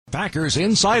Packers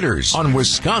Insiders on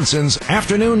Wisconsin's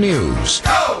Afternoon News.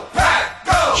 Go, Pack,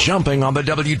 go! Jumping on the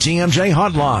WTMJ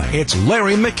hotline, it's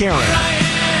Larry McCarren.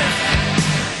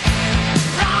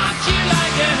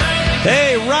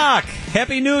 Hey, Rock!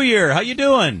 Happy New Year. How you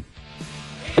doing?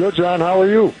 Good, John. How are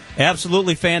you?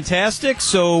 Absolutely fantastic.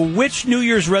 So which New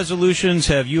Year's resolutions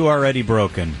have you already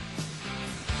broken?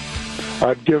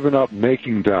 I've given up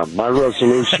making them. My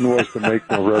resolution was to make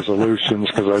no resolutions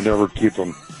because I never keep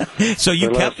them. So you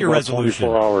kept your resolution.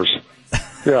 24 hours.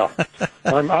 Yeah.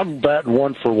 I'm batting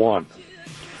 1 for 1.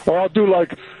 Or I'll do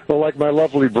like my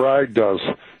lovely bride does.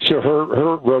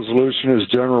 Her resolution is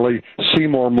generally see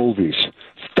more movies.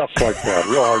 Stuff like that.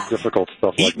 Real hard, difficult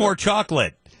stuff like that. Eat more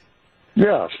chocolate.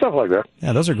 Yeah, stuff like that.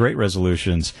 Yeah, those are great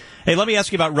resolutions. Hey, let me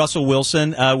ask you about Russell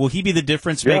Wilson. Will he be the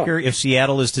difference maker if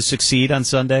Seattle is to succeed on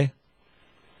Sunday?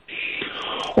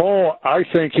 Oh, I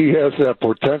think he has that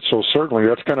potential, certainly.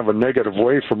 That's kind of a negative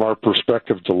way from our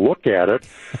perspective to look at it.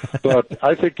 But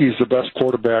I think he's the best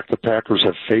quarterback the Packers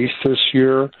have faced this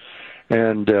year.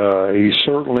 And he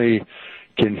certainly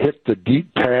can hit the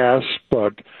deep pass,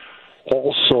 but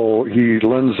also he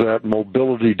lends that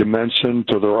mobility dimension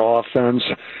to their offense.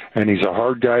 And he's a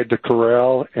hard guy to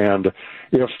corral. And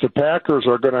if the Packers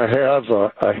are going to have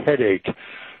a headache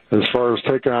as far as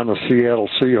taking on the Seattle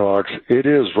Seahawks, it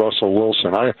is Russell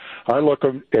Wilson. I look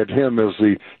at him as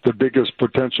the biggest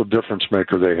potential difference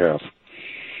maker they have.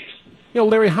 You know,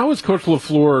 Larry, how has Coach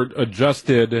LaFleur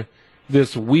adjusted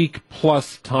this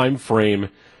week-plus time frame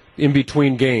in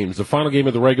between games, the final game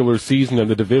of the regular season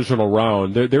and the divisional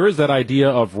round? There is that idea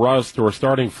of rust or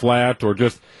starting flat or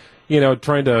just,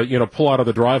 trying to, pull out of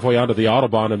the driveway onto the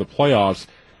Autobahn in the playoffs.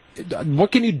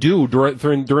 What can you do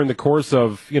during the course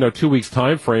of 2 weeks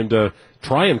time frame to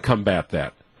try and combat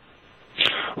that?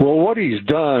 Well, what he's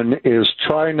done is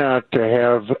try not to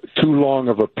have too long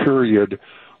of a period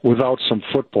without some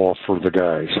football for the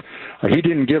guys. He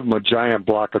didn't give them a giant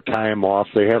block of time off.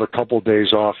 They had a couple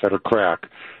days off at a crack.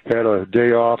 Had a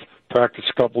day off, practice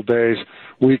a couple days,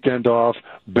 weekend off,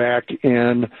 back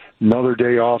in, another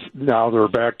day off. Now they're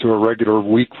back to a regular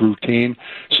week routine.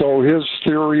 So his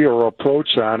theory or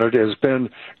approach on it has been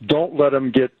don't let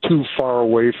them get too far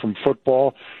away from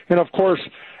football. And, of course,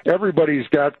 everybody's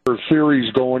got their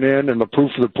theories going in, and the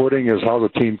proof of the pudding is how the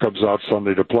team comes out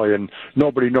Sunday to play, and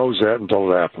nobody knows that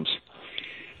until it happens.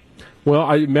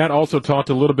 Well, Matt also talked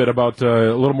a little bit about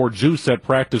a little more juice at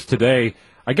practice today.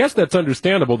 I guess that's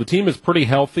understandable. The team is pretty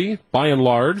healthy, by and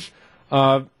large,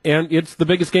 and it's the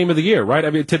biggest game of the year, right?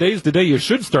 I mean, today's the day you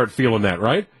should start feeling that,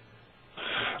 right?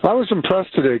 I was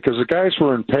impressed today because the guys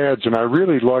were in pads, and I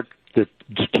really liked the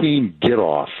team get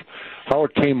off, how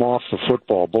it came off the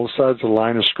football, both sides of the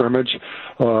line of scrimmage.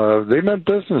 They meant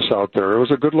business out there. It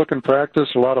was a good-looking practice,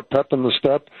 a lot of pep in the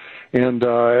step, and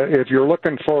if you're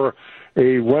looking for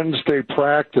a Wednesday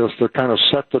practice to kind of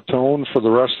set the tone for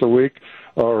the rest of the week,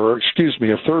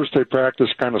 a Thursday practice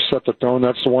kind of set the tone.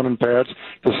 That's the one in pads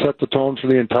to set the tone for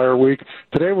the entire week.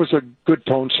 Today was a good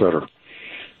tone setter.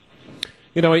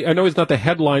 I know he's not the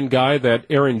headline guy that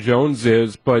Aaron Jones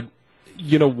is, but,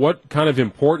 what kind of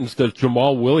importance does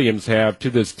Jamal Williams have to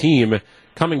this team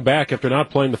coming back after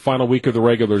not playing the final week of the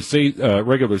regular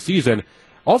season,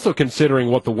 also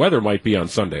considering what the weather might be on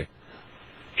Sunday?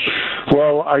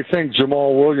 Well, I think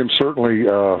Jamal Williams certainly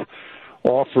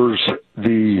offers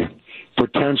the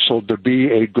potential to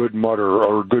be a good mutter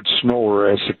or a good snower,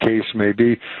 as the case may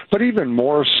be. But even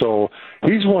more so,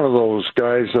 he's one of those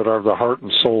guys that are the heart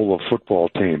and soul of football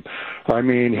team. I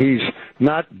mean, he's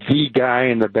not the guy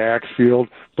in the backfield,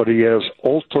 but he has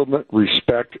ultimate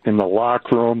respect in the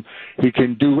locker room. He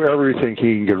can do everything.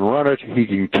 He can run it. He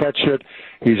can catch it.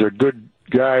 He's a good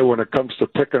guy when it comes to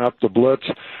picking up the blitz.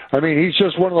 I mean, he's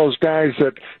just one of those guys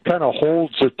that kind of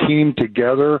holds a team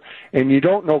together, and you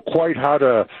don't know quite how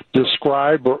to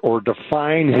describe or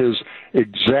define his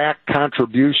exact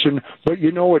contribution, but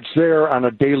you know it's there on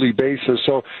a daily basis.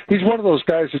 So he's one of those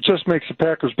guys that just makes the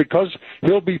Packers, because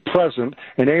he'll be present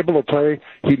and able to play,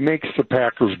 he makes the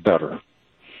Packers better.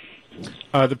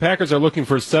 The Packers are looking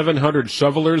for 700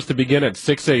 shovelers to begin at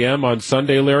 6 a.m. on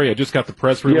Sunday, Larry. I just got the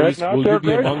press release. Will you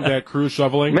be among that crew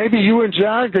shoveling? Maybe you and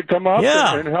John could come up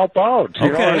and help out.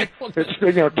 Okay.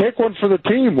 Take one for the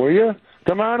team, will you?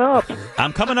 Come on up.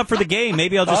 I'm coming up for the game.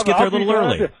 Maybe I'll just get there a little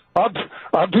early.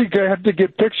 I'll be glad to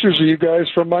get pictures of you guys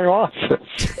from my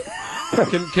office.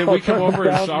 Can we come over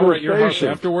and shower at your house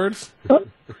afterwards?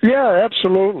 Yeah,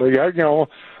 absolutely.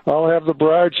 I'll have the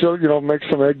bride, she'll, make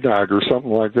some eggnog or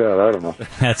something like that. I don't know.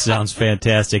 That sounds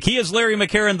fantastic. He is Larry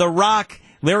McCarren, The Rock.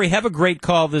 Larry, have a great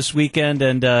call this weekend,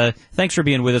 and thanks for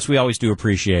being with us. We always do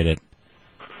appreciate it.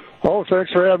 Oh,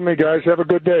 thanks for having me, guys. Have a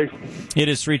good day. It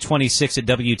is 3:26 at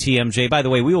WTMJ. By the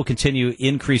way, we will continue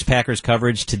increased Packers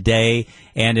coverage today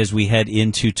and as we head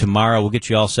into tomorrow. We'll get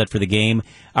you all set for the game.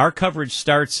 Our coverage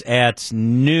starts at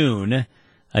noon.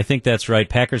 I think that's right.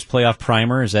 Packers playoff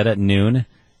primer, is that at noon?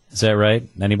 Is that right?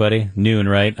 Anybody? Noon,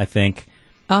 right? I think.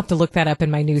 I'll have to look that up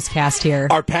in my newscast here.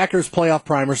 Our Packers playoff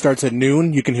primer starts at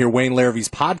noon. You can hear Wayne Larravee's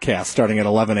podcast starting at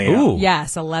 11 a.m. Ooh.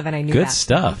 Yes, 11. I knew Good that.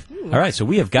 stuff. All right, so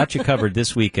we have got you covered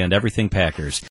this weekend, everything Packers.